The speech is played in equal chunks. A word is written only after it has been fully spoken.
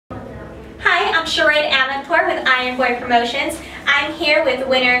I'm Sharon Amanpour with Iron Boy Promotions. I'm here with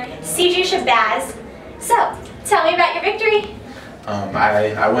winner Shabazz. So, tell me about your victory.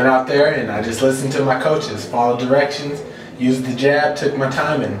 I went out there and I just listened to my coaches, followed directions, used the jab, took my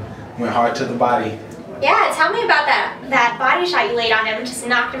time, and went hard to the body. Yeah, tell me about that body shot you laid on him and just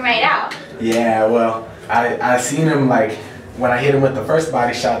knocked him right out. Yeah, well, I seen him, like, when I hit him with the first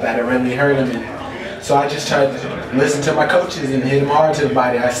body shot, that it really hurt him. And so I just tried to listen to my coaches and hit him hard to the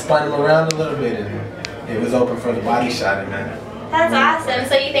body. I spun him around a little bit and it was open for the body shot. And that's awesome.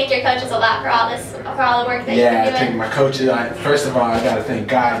 So you thank your coaches a lot for all the work that you're doing? Yeah, I thank my coaches. First of all, I got to thank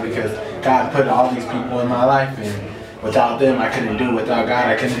God, because God put all these people in my life, and without them, I couldn't do it. Without God,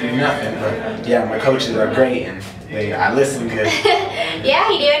 I couldn't do nothing. But yeah, my coaches are great, and I listen good. Yeah,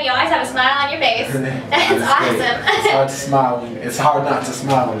 you do, and you always have a smile on your face. That's awesome. It's hard to smile. It's hard not to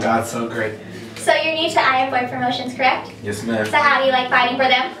smile when God's so great. So you're new to Iron Boy Promotions, correct? Yes, ma'am. So how do you like fighting for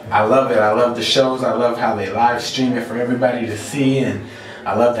them? I love it. I love the shows. I love how they live stream it for everybody to see, and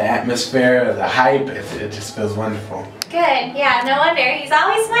I love the atmosphere, the hype. It just feels wonderful. Good. Yeah, no wonder. He's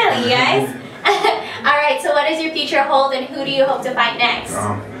always smiling, you guys. Alright, so what does your future hold, and who do you hope to fight next?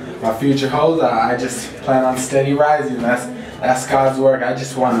 My future holds, I just plan on steady rising. That's God's work. I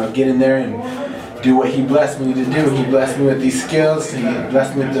just want to get in there and do what He blessed me to do. He blessed me with these skills. He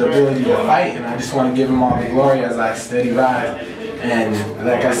blessed me with the ability to fight, and I just want to give Him all the glory as I steady rise. And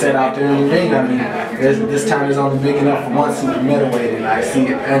like I said out there in the ring, I mean, this time is only big enough for one super middleweight, and I see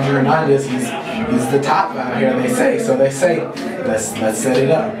Andrew Hernandez. He's the top out here. They say so. They say let's set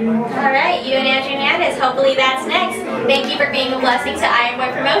it up. All right, you and Andrew Hernandez. Hopefully that's next. Thank you for being a blessing to Iron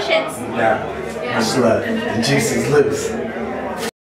Boy Promotions. Yeah, much love. The juice is loose.